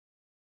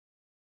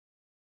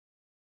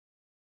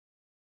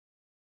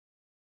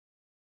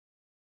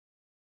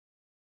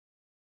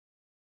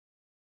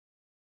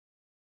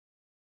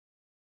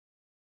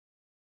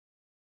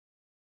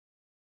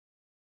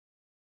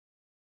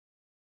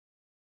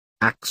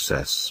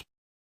Access.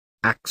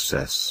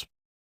 Access.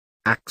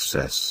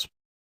 Access.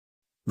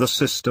 The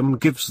system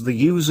gives the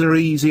user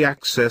easy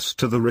access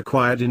to the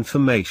required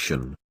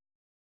information.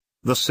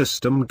 The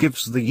system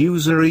gives the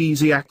user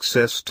easy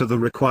access to the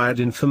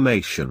required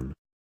information.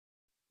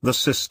 The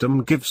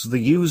system gives the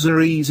user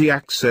easy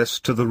access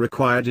to the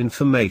required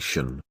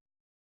information.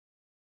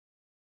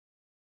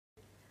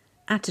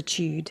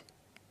 Attitude.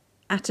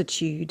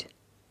 Attitude.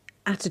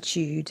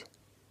 Attitude.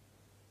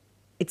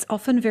 It's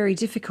often very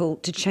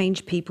difficult to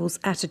change people's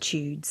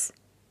attitudes.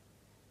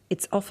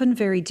 It's often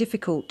very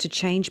difficult to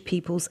change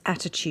people's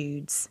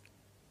attitudes.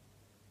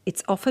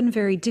 It's often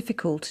very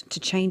difficult to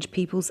change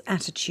people's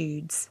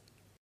attitudes.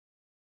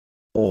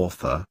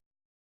 Author.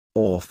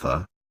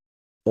 Author.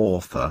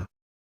 Author.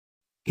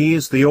 He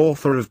is the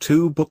author of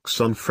 2 books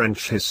on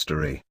French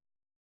history.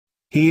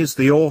 He is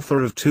the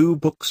author of 2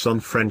 books on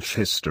French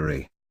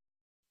history.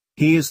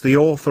 He is the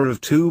author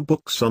of 2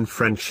 books on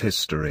French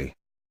history.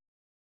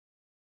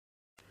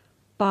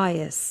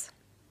 Bias.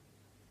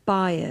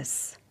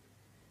 Bias.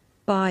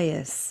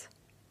 Bias.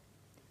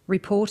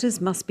 Reporters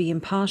must be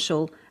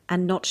impartial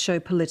and not show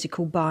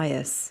political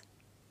bias.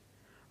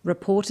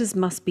 Reporters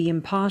must be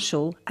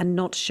impartial and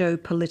not show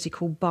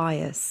political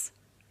bias.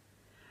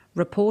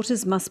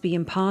 Reporters must be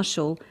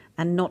impartial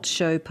and not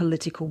show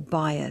political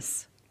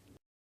bias.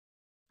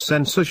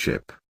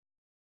 Censorship.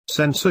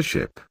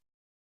 Censorship.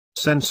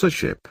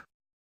 Censorship.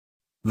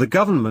 The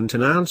government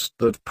announced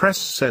that press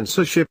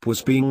censorship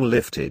was being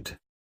lifted.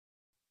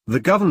 The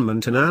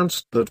government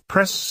announced that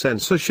press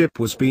censorship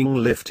was being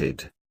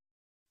lifted.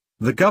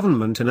 The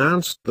government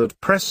announced that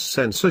press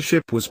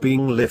censorship was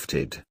being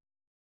lifted.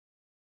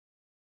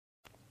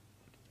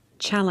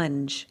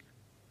 Challenge.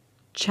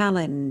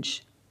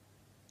 Challenge.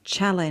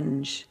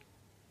 Challenge.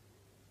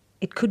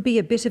 It could be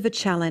a bit of a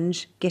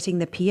challenge getting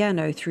the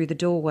piano through the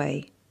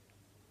doorway.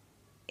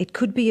 It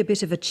could be a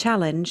bit of a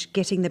challenge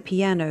getting the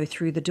piano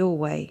through the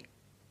doorway.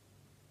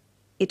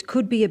 It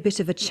could be a bit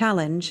of a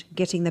challenge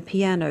getting the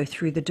piano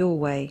through the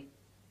doorway.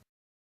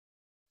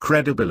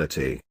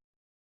 Credibility.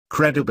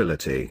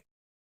 Credibility.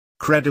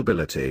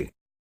 Credibility.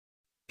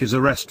 His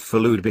arrest for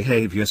lewd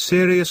behavior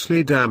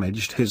seriously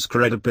damaged his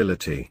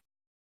credibility.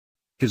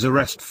 His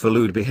arrest for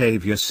lewd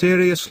behavior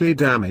seriously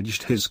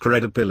damaged his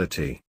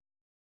credibility.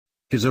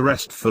 His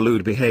arrest for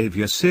lewd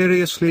behavior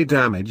seriously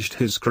damaged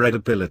his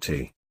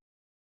credibility.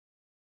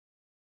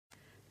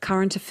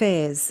 Current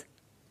affairs.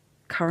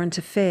 Current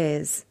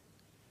affairs.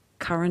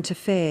 Current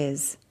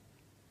affairs.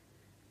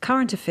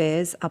 Current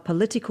affairs are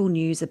political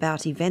news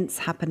about events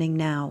happening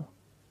now.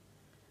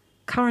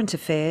 Current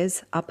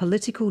affairs are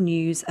political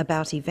news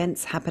about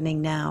events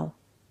happening now.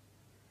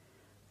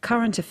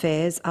 Current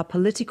affairs are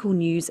political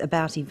news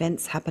about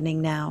events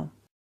happening now.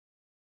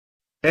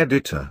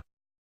 Editor.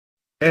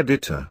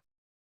 Editor.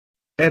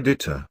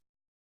 Editor.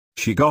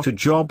 She got a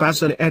job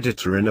as an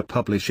editor in a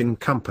publishing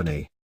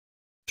company.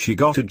 She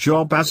got a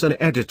job as an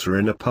editor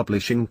in a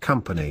publishing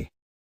company.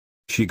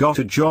 She got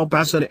a job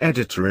as an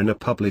editor in a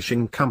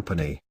publishing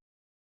company.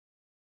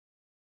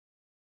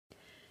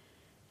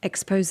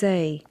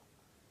 Exposé.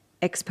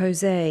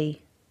 Exposé.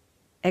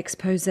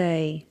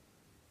 Exposé.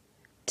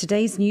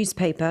 Today's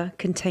newspaper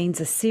contains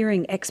a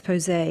searing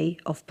exposé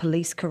of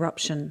police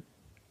corruption.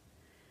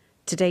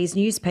 Today's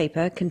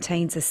newspaper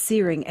contains a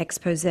searing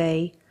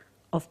exposé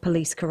of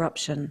police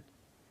corruption.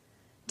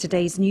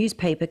 Today's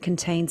newspaper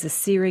contains a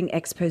searing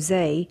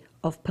exposé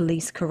of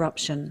police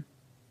corruption.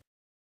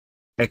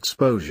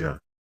 Exposure.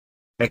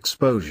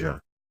 Exposure.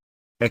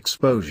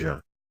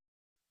 Exposure.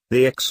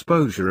 The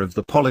exposure of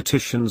the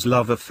politician's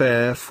love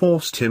affair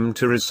forced him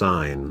to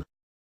resign.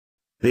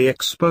 The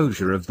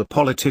exposure of the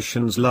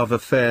politician's love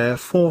affair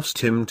forced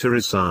him to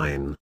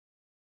resign.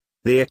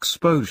 The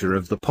exposure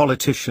of the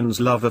politician's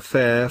love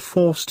affair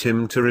forced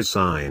him to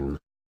resign.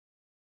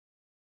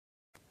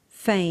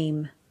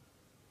 Fame.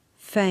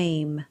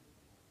 Fame.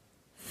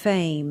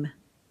 Fame.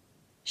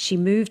 She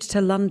moved to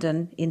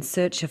London in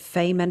search of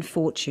fame and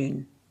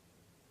fortune.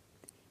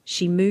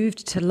 She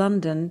moved to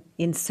London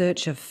in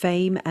search of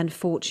fame and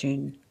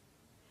fortune.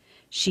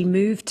 She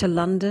moved to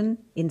London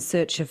in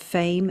search of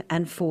fame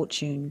and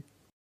fortune.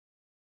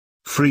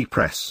 Free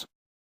press.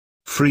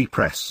 Free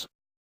press.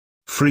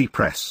 Free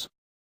press.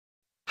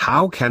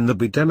 How can there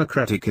be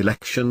democratic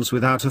elections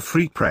without a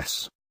free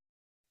press?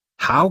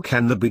 How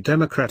can there be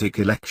democratic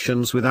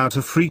elections without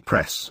a free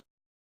press?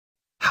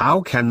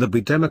 How can there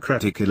be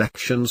democratic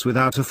elections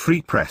without a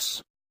free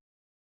press?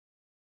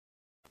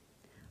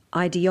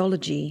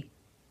 Ideology.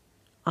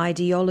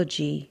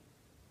 Ideology.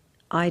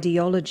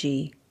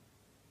 Ideology.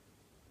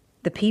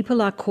 The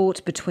people are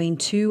caught between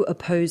 2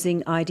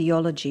 opposing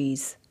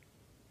ideologies.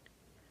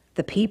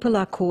 The people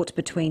are caught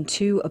between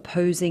 2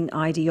 opposing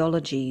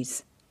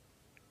ideologies.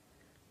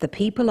 The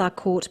people are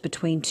caught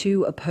between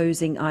 2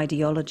 opposing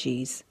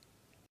ideologies.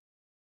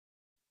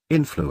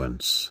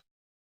 Influence.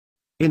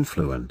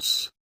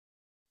 Influence.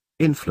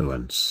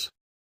 Influence.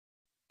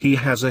 He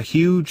has a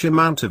huge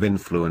amount of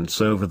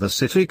influence over the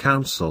city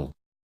council.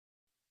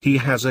 He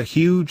has a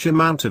huge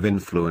amount of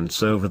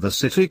influence over the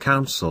city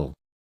council.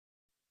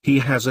 He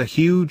has a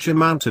huge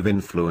amount of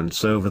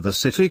influence over the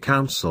city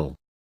council.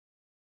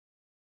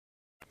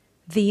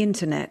 The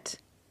internet.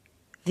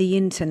 The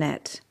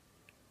internet.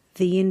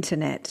 The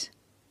internet.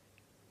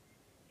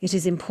 It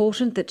is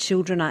important that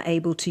children are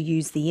able to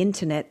use the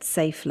internet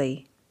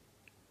safely.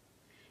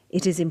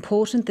 It is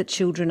important that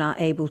children are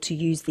able to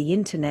use the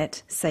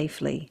internet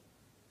safely.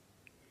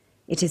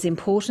 It is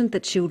important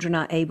that children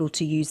are able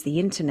to use the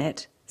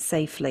internet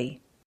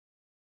safely.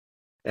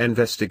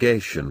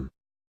 Investigation.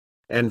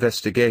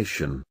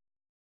 Investigation.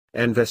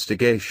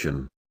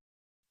 Investigation.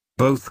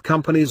 Both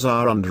companies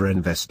are under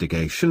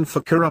investigation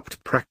for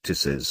corrupt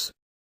practices.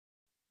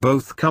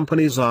 Both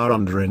companies are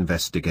under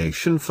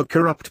investigation for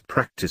corrupt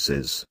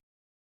practices.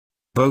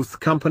 Both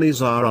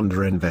companies are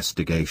under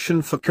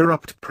investigation for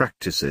corrupt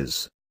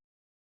practices.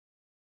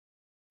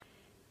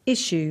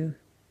 Issue.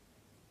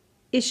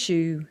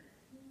 Issue.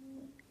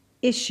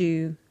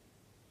 Issue.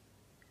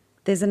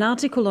 There's an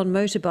article on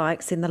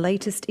motorbikes in the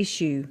latest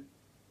issue.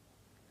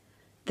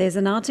 There's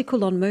an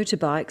article on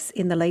motorbikes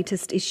in the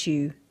latest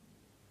issue.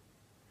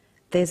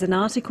 There's an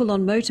article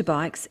on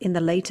motorbikes in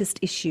the latest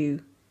issue.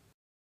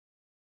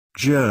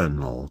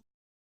 Journal.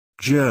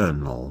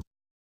 Journal.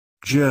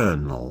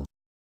 Journal.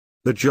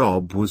 The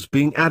job was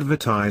being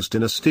advertised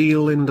in a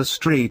steel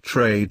industry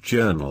trade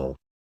journal.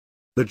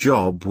 The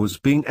job was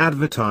being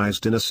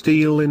advertised in a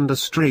steel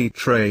industry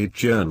trade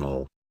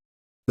journal.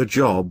 The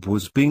job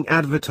was being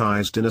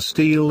advertised in a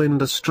steel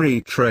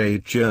industry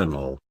trade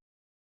journal.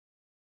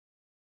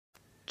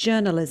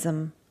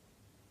 Journalism.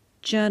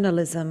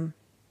 Journalism.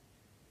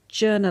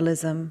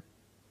 Journalism.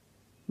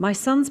 My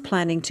son's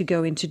planning to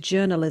go into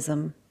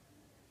journalism.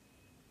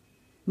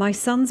 My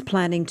son's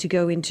planning to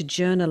go into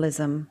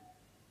journalism.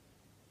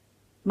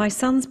 My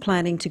son's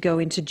planning to go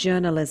into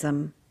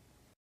journalism.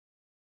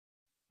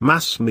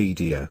 Mass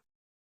media.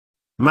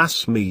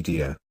 Mass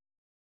media.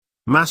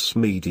 Mass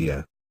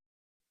media.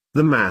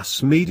 The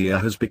mass media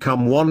has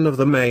become one of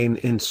the main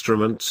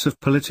instruments of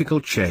political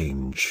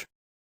change.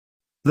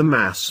 The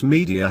mass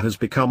media has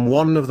become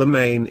one of the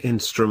main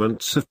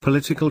instruments of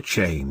political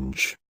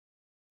change.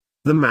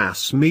 The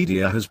mass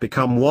media has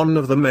become one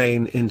of the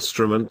main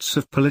instruments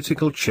of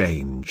political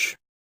change.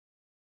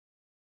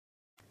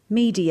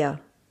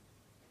 Media.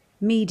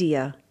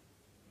 Media.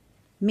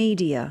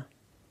 Media.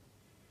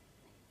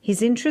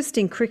 His interest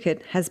in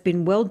cricket has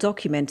been well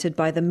documented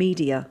by the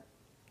media.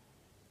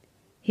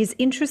 His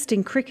interest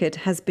in cricket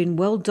has been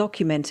well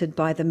documented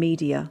by the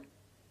media.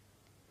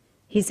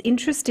 His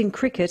interest in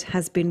cricket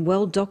has been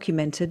well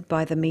documented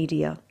by the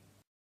media.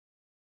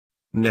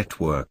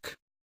 Network.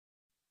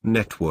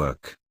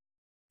 Network.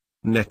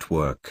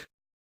 Network.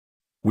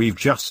 We've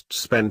just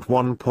spent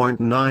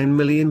 £1.9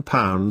 million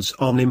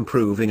on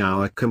improving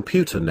our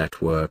computer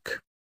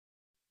network.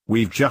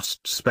 We've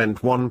just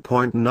spent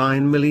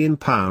 £1.9 million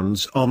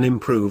on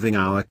improving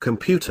our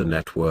computer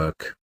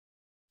network.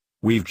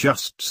 We've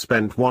just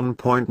spent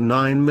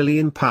 £1.9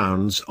 million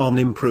on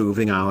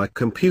improving our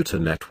computer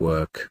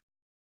network.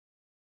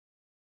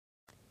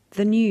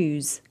 The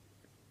news.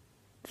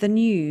 The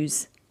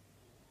news.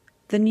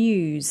 The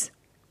news.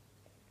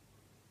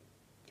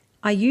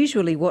 I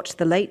usually watch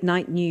the late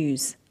night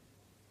news.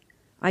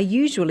 I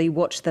usually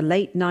watch the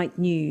late night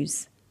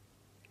news.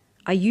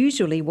 I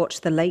usually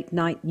watch the late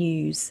night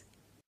news.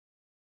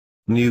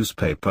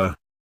 Newspaper.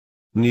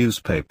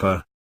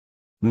 Newspaper.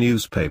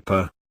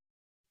 Newspaper.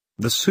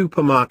 The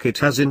supermarket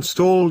has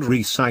installed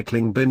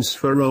recycling bins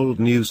for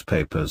old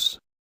newspapers.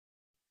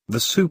 The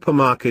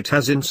supermarket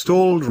has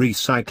installed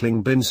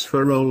recycling bins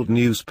for old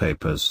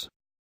newspapers.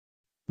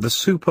 The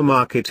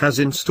supermarket has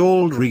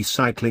installed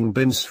recycling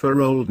bins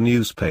for old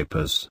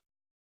newspapers.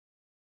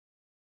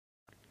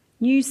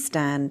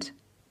 Newsstand.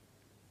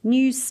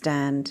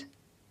 Newsstand.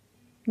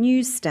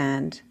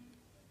 Newsstand.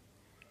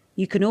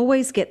 You can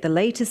always get the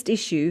latest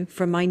issue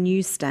from my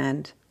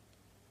newsstand.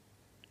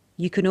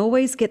 You can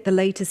always get the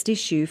latest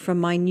issue from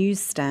my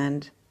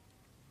newsstand.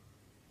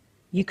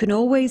 You can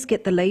always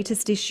get the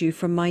latest issue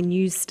from my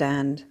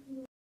newsstand.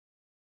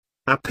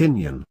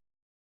 Opinion.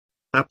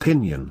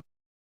 Opinion.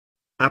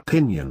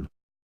 Opinion.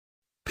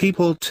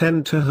 People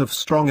tend to have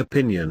strong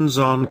opinions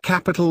on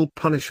capital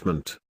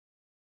punishment.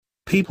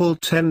 People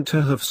tend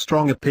to have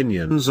strong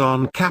opinions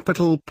on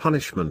capital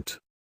punishment.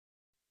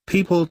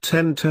 People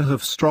tend to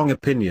have strong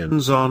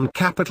opinions on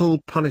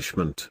capital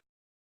punishment.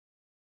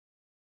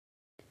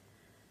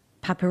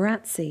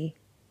 Paparazzi.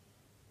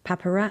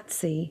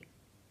 Paparazzi.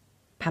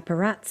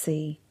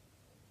 Paparazzi.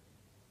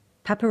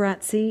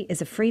 Paparazzi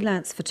is a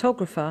freelance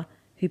photographer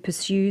who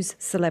pursues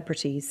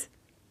celebrities.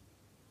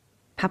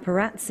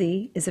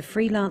 Paparazzi is a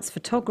freelance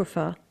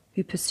photographer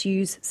who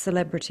pursues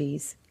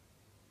celebrities.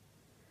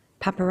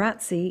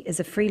 Paparazzi is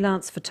a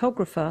freelance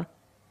photographer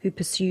who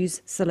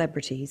pursues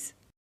celebrities.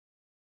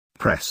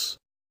 Press.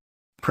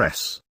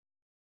 Press.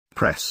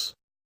 Press.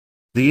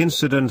 The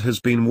incident has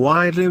been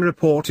widely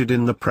reported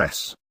in the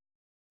press.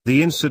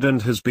 The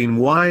incident has been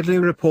widely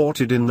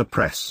reported in the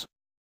press.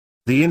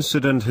 The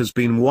incident has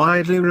been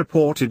widely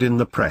reported in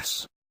the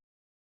press.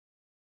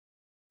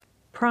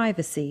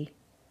 Privacy.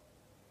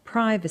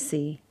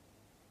 Privacy.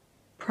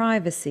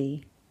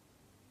 Privacy.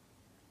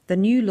 The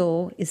new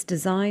law is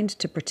designed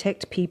to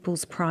protect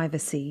people's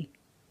privacy.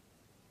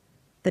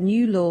 The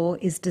new law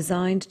is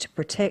designed to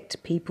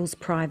protect people's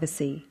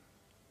privacy.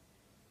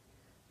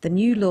 The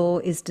new law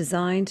is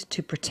designed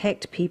to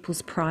protect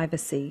people's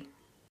privacy.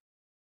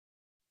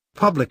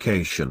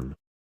 Publication.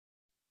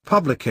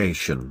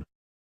 Publication.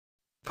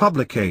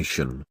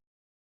 Publication.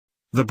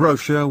 The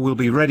brochure will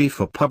be ready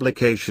for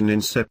publication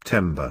in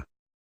September.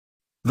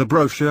 The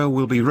brochure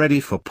will be ready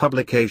for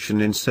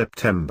publication in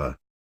September.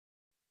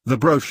 The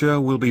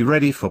brochure will be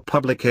ready for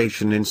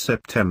publication in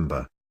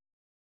September.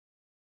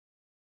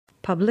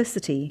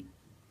 Publicity.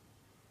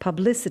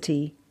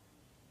 Publicity.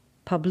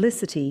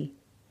 Publicity.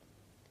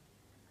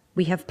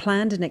 We have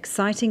planned an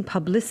exciting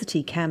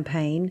publicity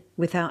campaign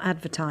with our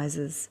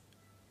advertisers.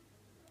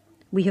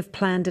 We have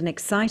planned an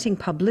exciting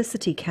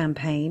publicity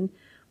campaign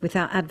with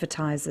our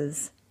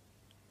advertisers.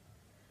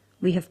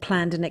 We have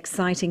planned an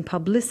exciting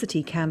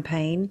publicity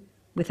campaign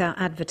with our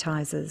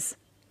advertisers.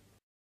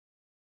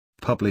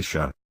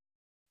 Publisher.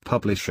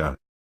 Publisher.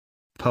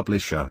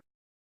 Publisher.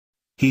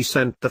 He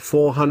sent the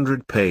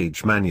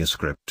 400-page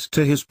manuscript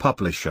to his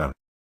publisher.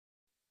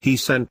 He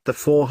sent the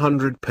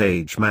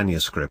 400-page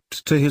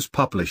manuscript to his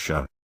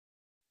publisher.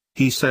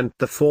 He sent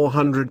the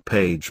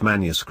 400-page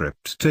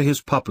manuscript to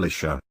his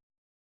publisher.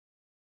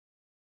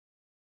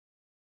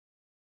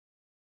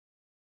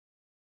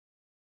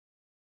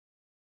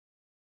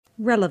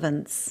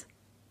 Relevance.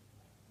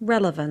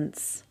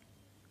 Relevance.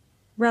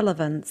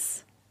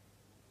 Relevance.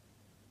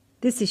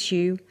 This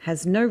issue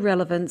has no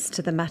relevance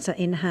to the matter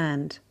in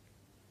hand.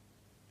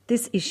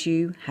 This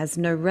issue has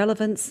no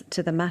relevance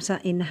to the matter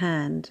in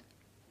hand.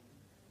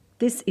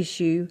 This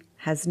issue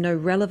has no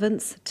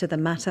relevance to the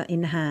matter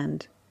in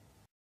hand.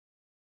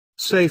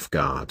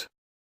 Safeguard.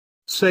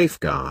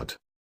 Safeguard.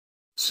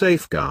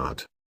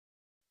 Safeguard.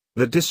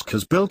 The disk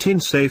has built-in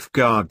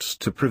safeguards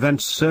to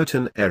prevent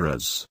certain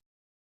errors.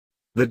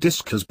 The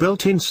disk has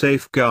built-in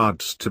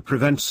safeguards to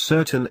prevent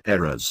certain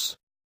errors.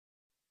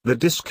 The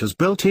disk has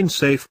built-in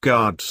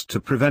safeguards to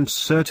prevent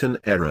certain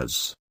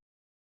errors.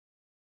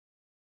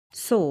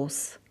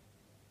 Source.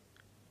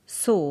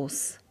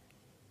 Source.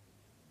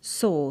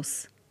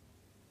 Source.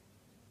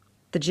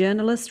 The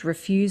journalist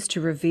refused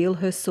to reveal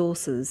her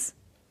sources.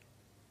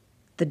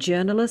 The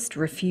journalist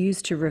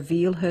refused to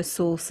reveal her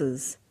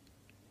sources.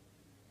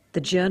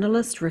 The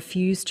journalist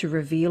refused to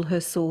reveal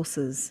her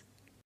sources.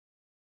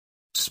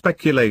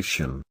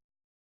 Speculation.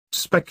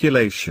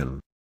 Speculation.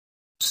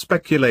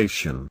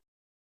 Speculation.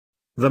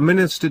 The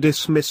minister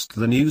dismissed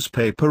the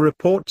newspaper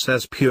reports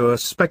as pure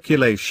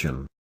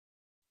speculation.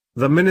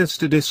 The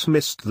minister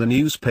dismissed the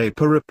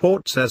newspaper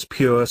reports as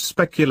pure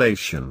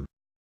speculation.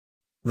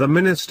 The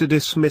minister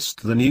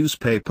dismissed the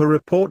newspaper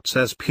reports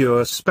as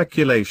pure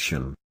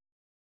speculation.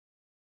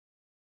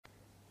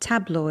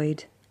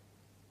 Tabloid.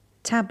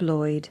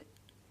 Tabloid.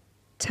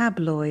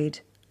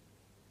 Tabloid.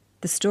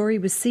 The story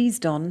was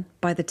seized on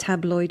by the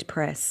tabloid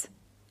press.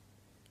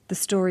 The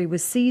story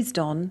was seized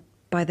on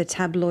by the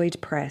tabloid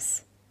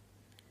press.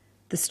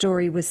 The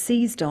story was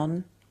seized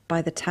on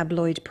by the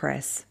tabloid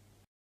press.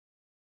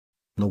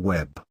 The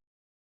web.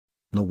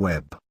 The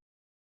web.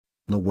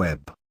 The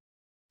web.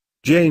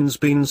 Jane's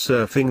been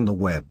surfing the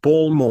web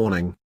all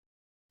morning.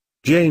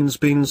 Jane's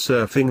been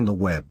surfing the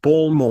web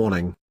all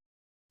morning.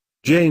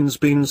 Jane's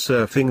been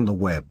surfing the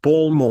web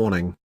all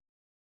morning.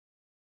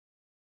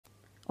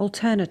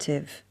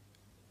 Alternative.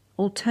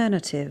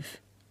 Alternative.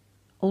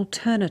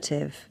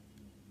 Alternative.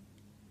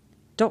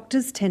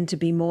 Doctors tend to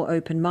be more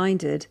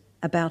open-minded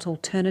about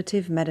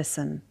alternative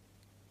medicine.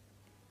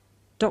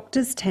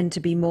 Doctors tend to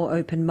be more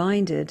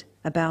open-minded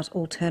about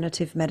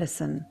alternative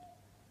medicine.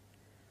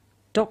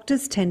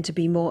 Doctors tend to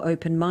be more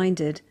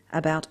open-minded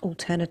about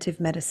alternative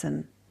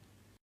medicine.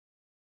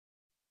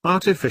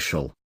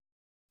 Artificial.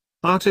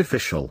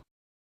 Artificial.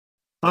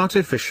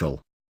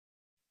 Artificial.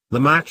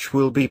 The match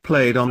will be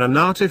played on an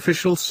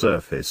artificial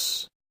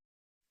surface.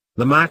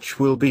 The match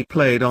will be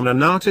played on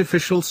an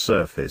artificial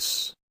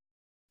surface.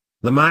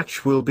 The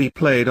match will be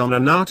played on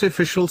an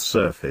artificial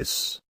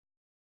surface.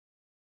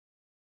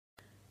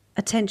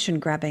 Attention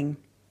grabbing.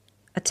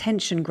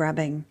 Attention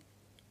grabbing.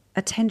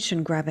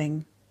 Attention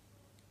grabbing.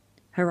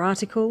 Her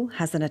article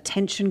has an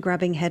attention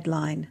grabbing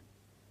headline.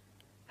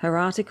 Her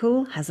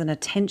article has an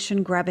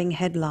attention grabbing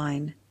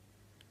headline.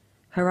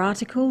 Her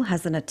article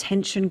has an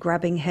attention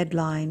grabbing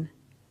headline.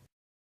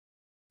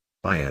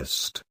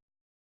 Biased.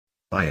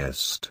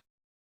 Biased.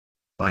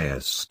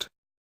 Biased.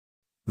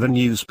 The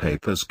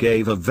newspapers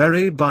gave a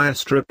very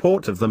biased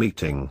report of the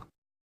meeting.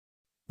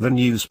 The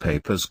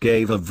newspapers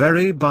gave a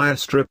very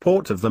biased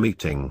report of the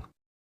meeting.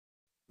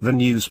 The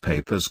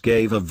newspapers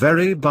gave a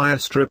very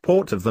biased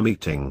report of the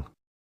meeting.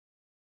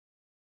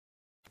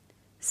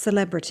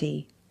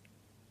 Celebrity.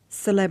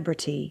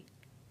 Celebrity.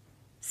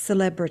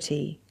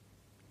 Celebrity.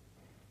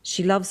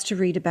 She loves to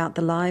read about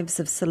the lives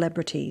of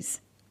celebrities.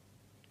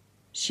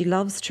 She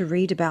loves to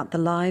read about the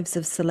lives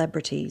of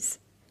celebrities.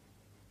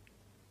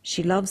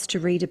 She loves to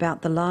read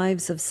about the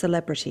lives of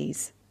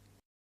celebrities.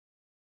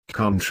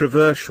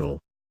 Controversial.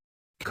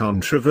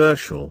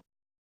 Controversial.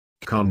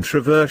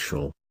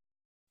 Controversial.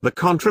 The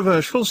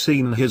controversial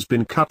scene has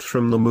been cut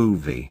from the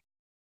movie.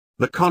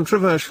 The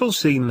controversial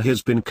scene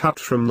has been cut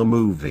from the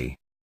movie.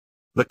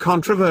 The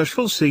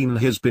controversial scene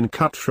has been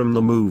cut from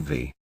the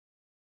movie.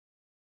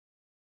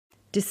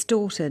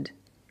 Distorted,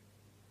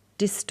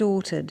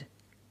 distorted,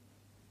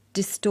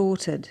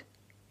 distorted.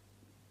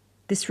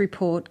 This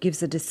report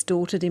gives a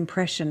distorted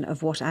impression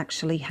of what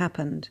actually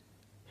happened.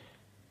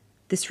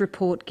 This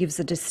report gives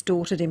a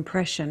distorted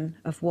impression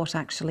of what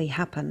actually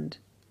happened.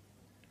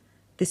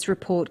 This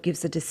report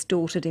gives a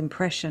distorted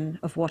impression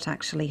of what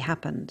actually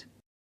happened.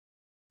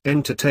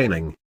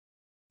 Entertaining.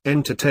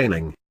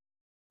 Entertaining.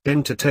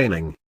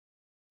 Entertaining.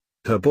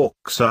 Her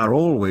books are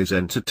always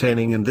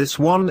entertaining and this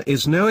one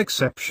is no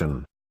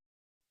exception.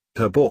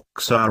 Her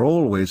books are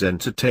always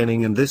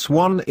entertaining and this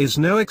one is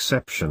no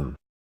exception.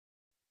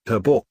 Her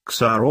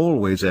books are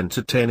always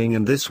entertaining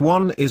and this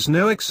one is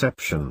no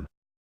exception.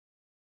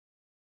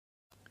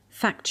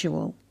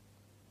 Factual,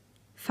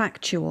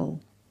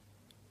 factual,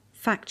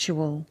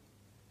 factual.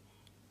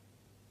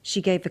 She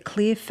gave a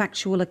clear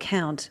factual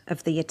account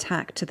of the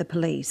attack to the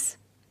police.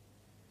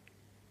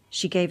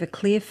 She gave a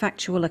clear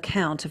factual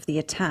account of the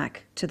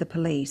attack to the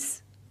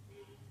police.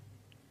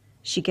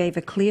 She gave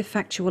a clear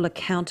factual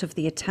account of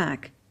the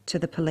attack to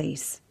the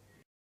police.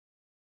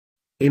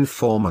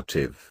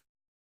 Informative.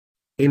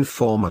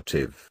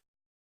 Informative.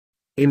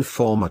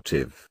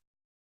 Informative.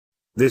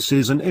 This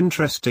is an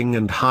interesting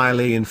and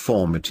highly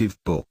informative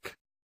book.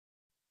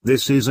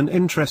 This is an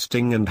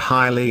interesting and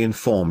highly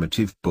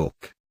informative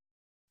book.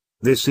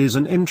 This is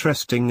an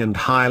interesting and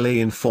highly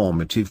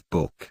informative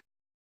book.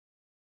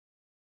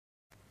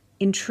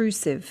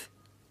 Intrusive,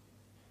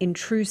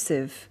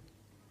 intrusive,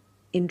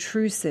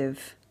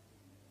 intrusive.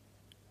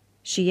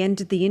 She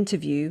ended the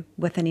interview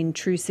with an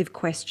intrusive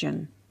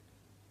question.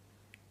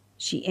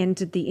 She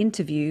ended the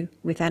interview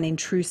with an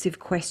intrusive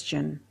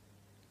question.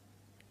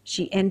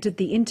 She ended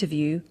the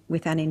interview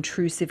with an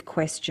intrusive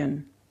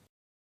question.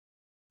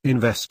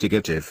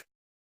 Investigative.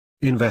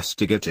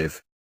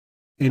 Investigative.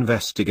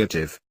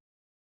 Investigative.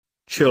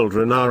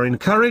 Children are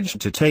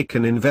encouraged to take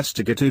an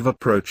investigative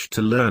approach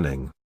to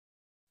learning.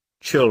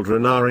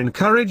 Children are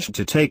encouraged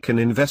to take an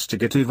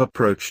investigative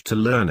approach to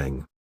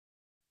learning.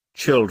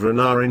 Children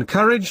are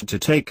encouraged to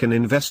take an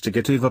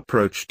investigative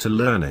approach to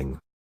learning.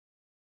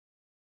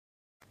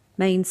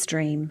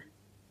 Mainstream,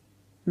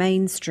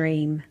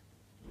 mainstream,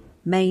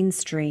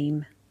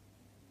 mainstream.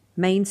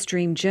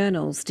 Mainstream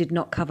journals did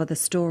not cover the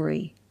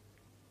story.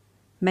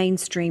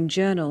 Mainstream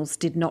journals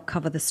did not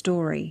cover the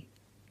story.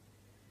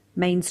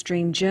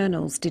 Mainstream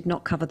journals did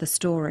not cover the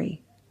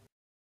story.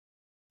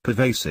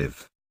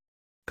 Pervasive.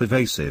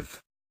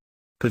 Pervasive.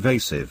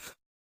 Pervasive.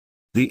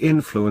 The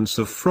influence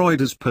of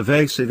Freud is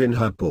pervasive in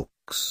her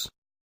books.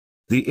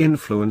 The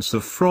influence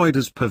of Freud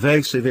is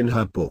pervasive in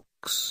her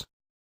books.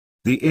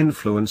 The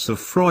influence of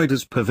Freud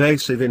is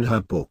pervasive in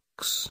her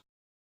books.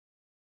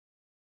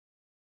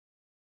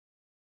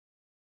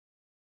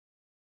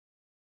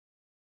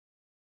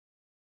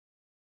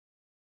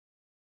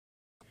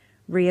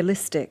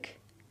 Realistic,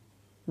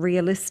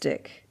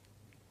 realistic,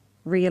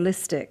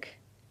 realistic.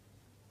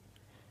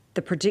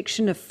 The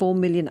prediction of 4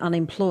 million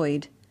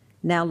unemployed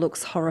now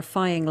looks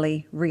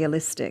horrifyingly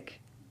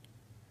realistic.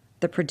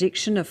 The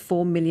prediction of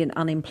 4 million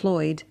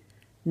unemployed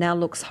now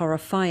looks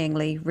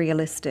horrifyingly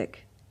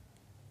realistic.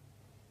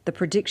 The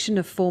prediction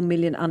of 4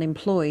 million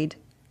unemployed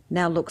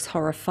now looks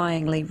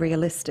horrifyingly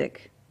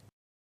realistic.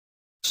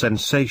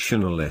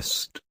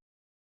 Sensationalist.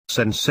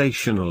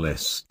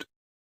 Sensationalist.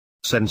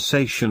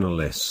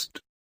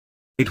 Sensationalist.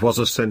 It was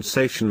a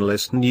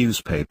sensationalist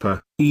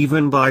newspaper,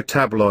 even by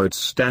tabloid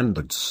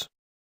standards.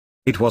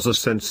 It was a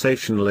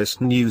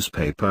sensationalist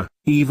newspaper,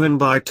 even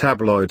by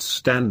tabloid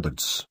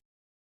standards.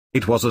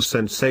 It was a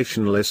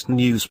sensationalist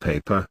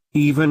newspaper,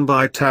 even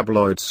by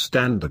tabloid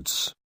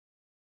standards.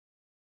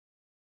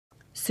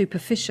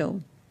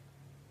 Superficial,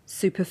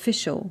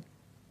 superficial,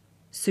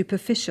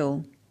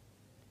 superficial.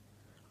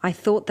 I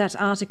thought that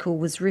article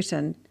was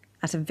written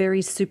at a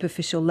very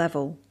superficial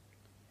level.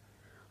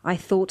 I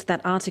thought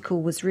that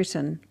article was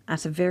written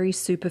at a very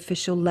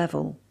superficial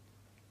level.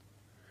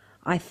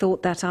 I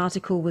thought that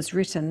article was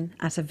written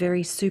at a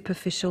very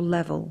superficial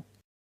level.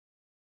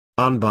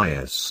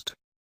 Unbiased.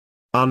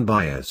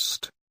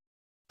 Unbiased.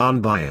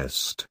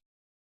 Unbiased.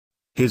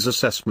 His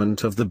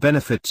assessment of the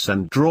benefits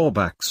and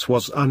drawbacks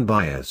was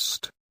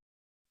unbiased.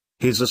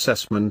 His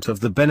assessment of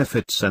the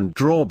benefits and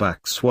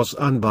drawbacks was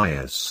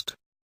unbiased.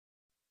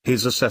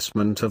 His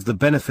assessment of the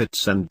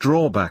benefits and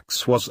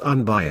drawbacks was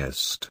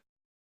unbiased.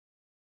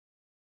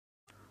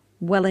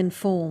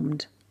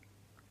 Well-informed,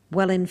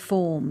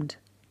 well-informed,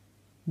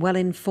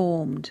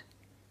 well-informed.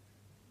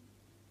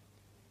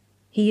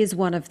 He is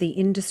one of the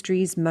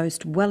industry's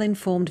most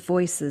well-informed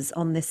voices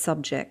on this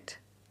subject.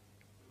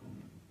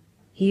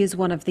 He is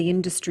one of the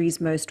industry's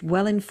most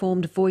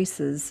well-informed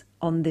voices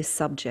on this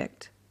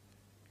subject.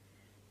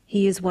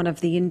 He is one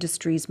of the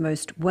industry's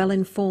most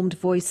well-informed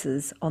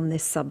voices on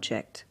this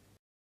subject.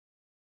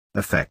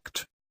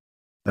 Effect.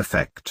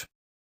 Effect.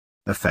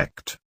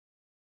 Effect.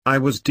 I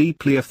was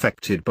deeply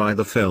affected by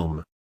the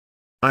film.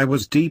 I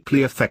was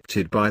deeply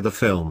affected by the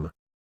film.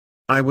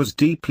 I was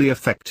deeply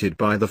affected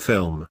by the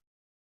film.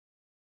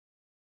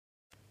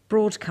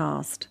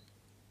 Broadcast,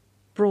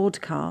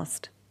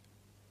 broadcast,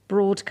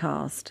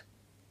 broadcast.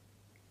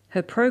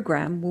 Her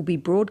program will be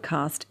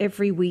broadcast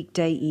every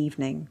weekday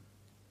evening.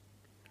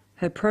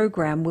 Her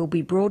program will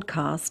be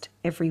broadcast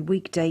every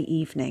weekday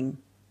evening.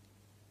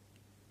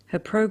 Her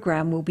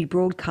program will be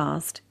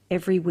broadcast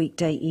every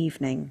weekday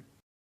evening.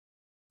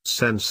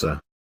 Censor,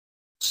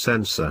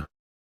 censor,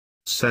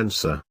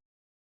 censor.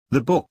 The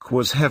book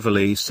was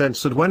heavily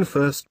censored when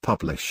first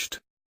published.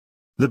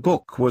 The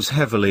book was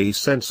heavily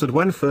censored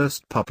when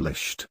first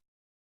published.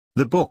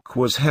 The book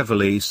was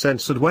heavily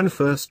censored when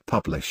first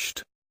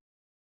published.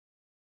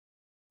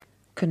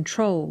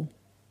 Control,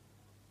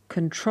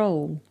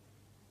 control,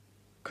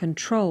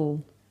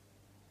 control.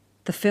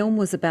 The film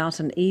was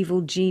about an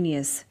evil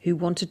genius who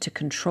wanted to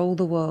control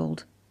the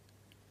world.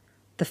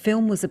 The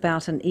film was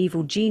about an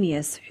evil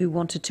genius who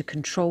wanted to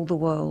control the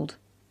world.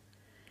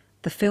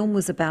 The film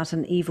was about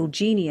an evil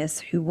genius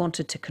who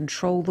wanted to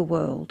control the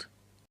world.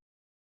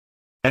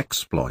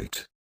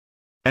 Exploit,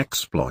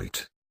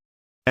 exploit,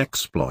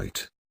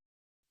 exploit.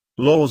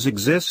 Laws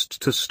exist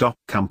to stop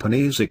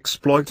companies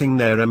exploiting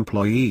their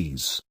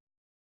employees.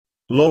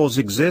 Laws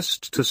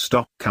exist to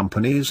stop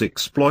companies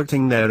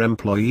exploiting their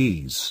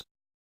employees.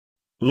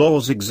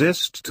 Laws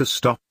exist to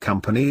stop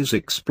companies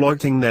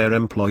exploiting their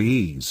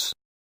employees.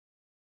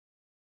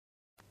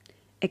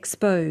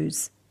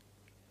 Expose,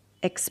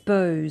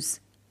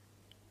 expose,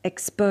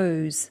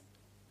 expose.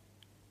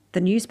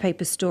 The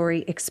newspaper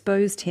story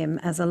exposed him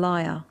as a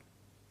liar.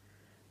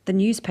 The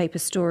newspaper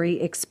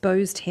story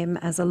exposed him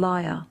as a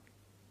liar.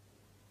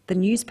 The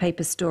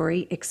newspaper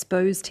story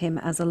exposed him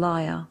as a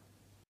liar.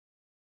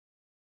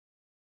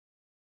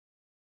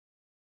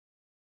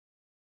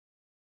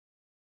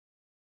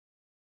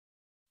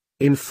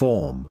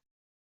 Inform,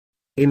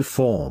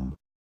 inform,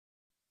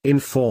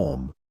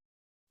 inform.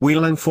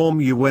 We'll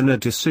inform you when a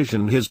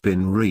decision has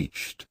been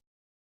reached.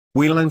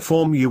 We'll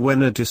inform you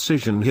when a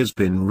decision has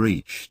been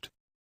reached.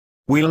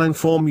 We'll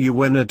inform you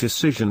when a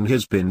decision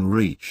has been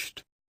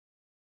reached.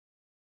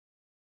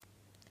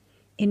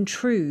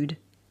 Intrude,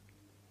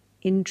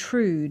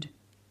 intrude,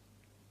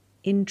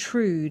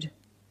 intrude.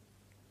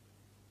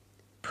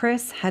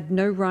 Press had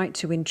no right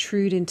to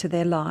intrude into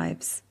their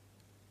lives.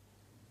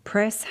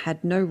 Press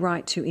had no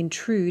right to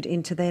intrude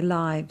into their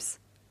lives.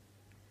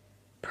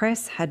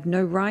 Press had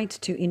no right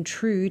to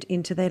intrude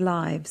into their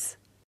lives.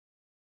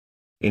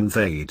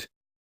 Invade,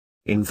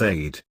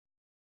 invade,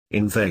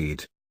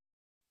 invade.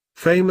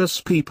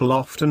 Famous people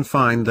often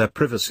find their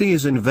privacy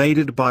is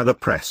invaded by the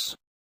press.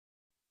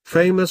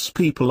 Famous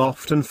people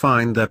often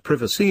find their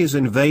privacy is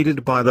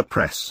invaded by the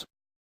press.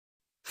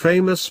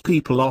 Famous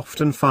people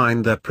often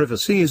find their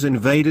privacy is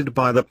invaded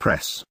by the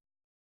press.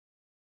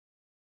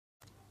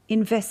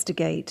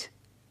 Investigate,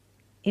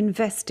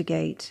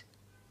 investigate,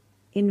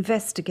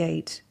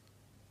 investigate.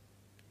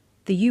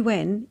 The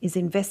UN is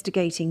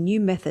investigating new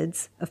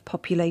methods of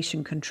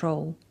population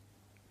control.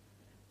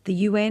 The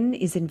UN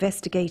is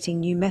investigating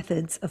new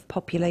methods of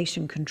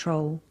population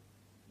control.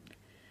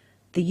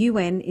 The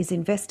UN is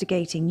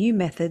investigating new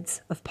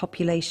methods of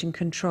population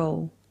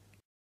control.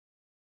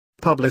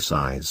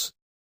 Publicize,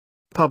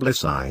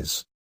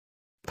 publicize,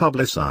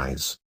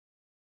 publicize.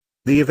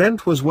 The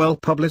event was well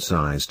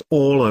publicized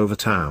all over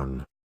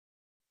town.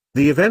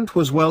 The event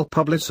was well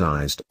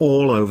publicized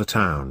all over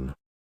town.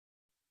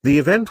 The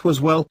event was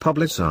well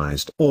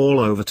publicized all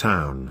over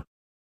town.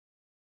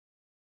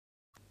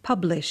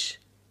 Publish,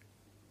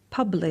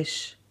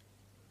 publish,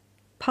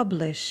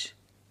 publish.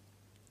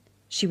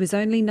 She was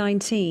only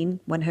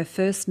 19 when her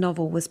first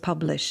novel was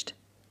published.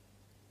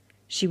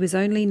 She was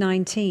only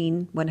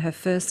 19 when her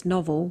first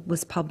novel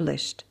was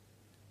published.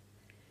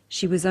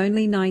 She was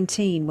only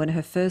 19 when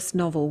her first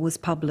novel was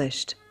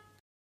published.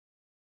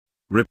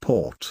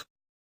 Report,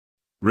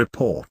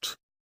 report,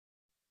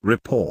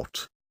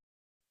 report.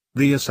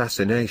 The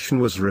assassination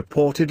was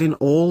reported in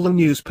all the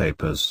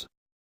newspapers.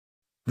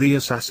 The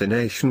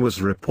assassination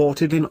was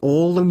reported in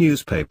all the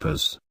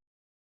newspapers.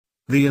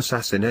 The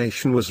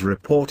assassination was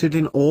reported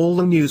in all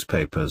the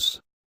newspapers.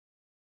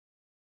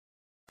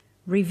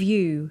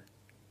 Review,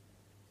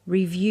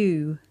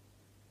 review,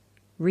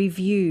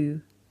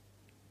 review.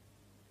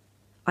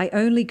 I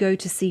only go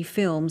to see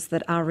films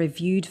that are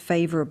reviewed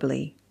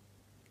favourably.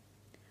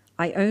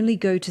 I only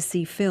go to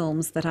see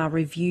films that are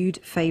reviewed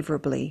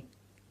favourably.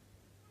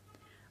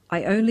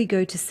 I only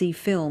go to see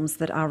films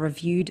that are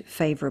reviewed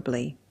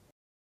favourably.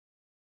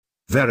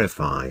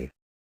 Verify,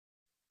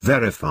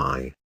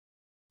 verify,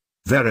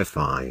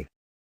 verify.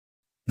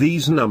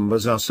 These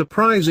numbers are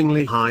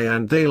surprisingly high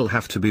and they'll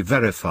have to be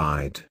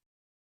verified.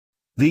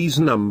 These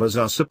numbers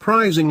are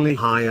surprisingly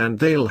high and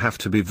they'll have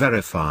to be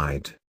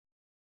verified.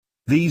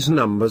 These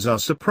numbers are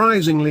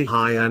surprisingly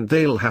high and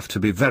they'll have to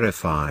be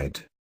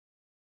verified.